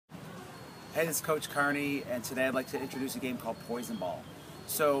Hey, this is Coach Carney, and today I'd like to introduce a game called Poison Ball.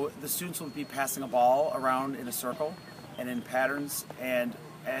 So the students will be passing a ball around in a circle and in patterns, and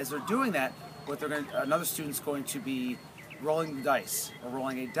as they're doing that, another student's going to be rolling the dice, or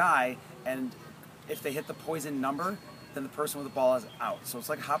rolling a die, and if they hit the poison number, then the person with the ball is out. So it's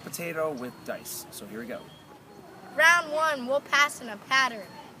like hot potato with dice. So here we go. Round one, we'll pass in a pattern.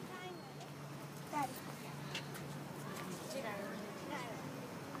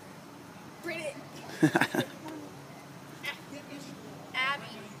 Abby.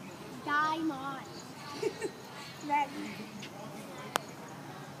 Diamond. Ready.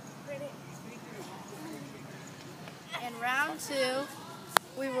 In round two,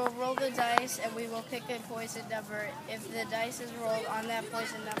 we will roll the dice and we will pick a poison number. If the dice is rolled on that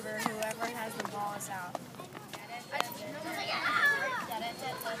poison number, whoever has the ball is out.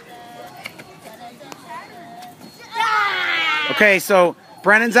 Okay, so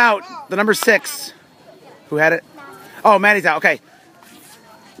Brennan's out. The number 6. Who had it? Oh, Maddie's out. Okay.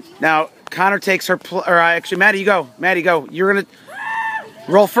 Now Connor takes her. Actually, Maddie, you go. Maddie, go. You're gonna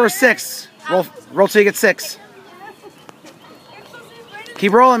roll first 6. Roll till you get 6.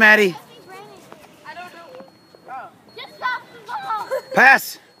 Keep rolling, Maddie.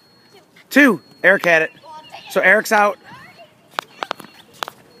 Pass. 2. Eric had it. So Eric's out.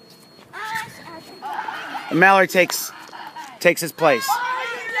 And Mallory takes his place.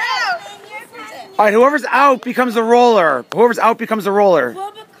 All right, whoever's out becomes the roller. Whoever's out becomes the roller.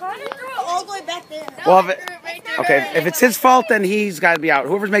 Well, but Connor threw it all the way back there. Well, if it's his fault, then he's got to be out.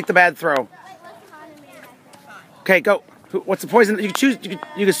 Whoever's make the bad throw. Okay, go. What's the poison? You can choose.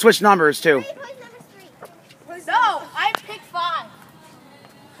 You can switch numbers too. No, I picked 5.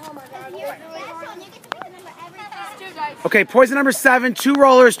 Oh my God. Okay, poison number 7. 2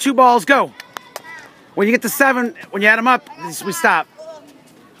 rollers, 2 balls. Go. When you get to 7, when you add them up, we stop.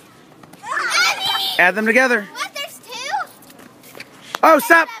 Add them together. What? There's 2? Oh,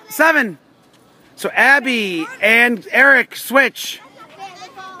 stop. 7. So Abby and Eric switch.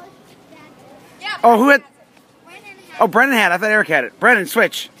 Oh, who had? Oh, Brennan had. I thought Eric had it. Brennan,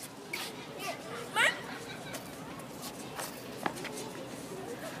 switch.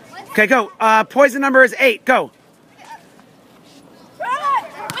 Okay, go. Poison number is 8. Go.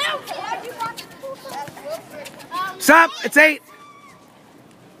 Stop. It's 8.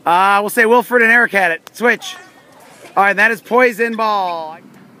 We'll say Wilfred and Eric had it. Switch. All right, that is Poison Ball.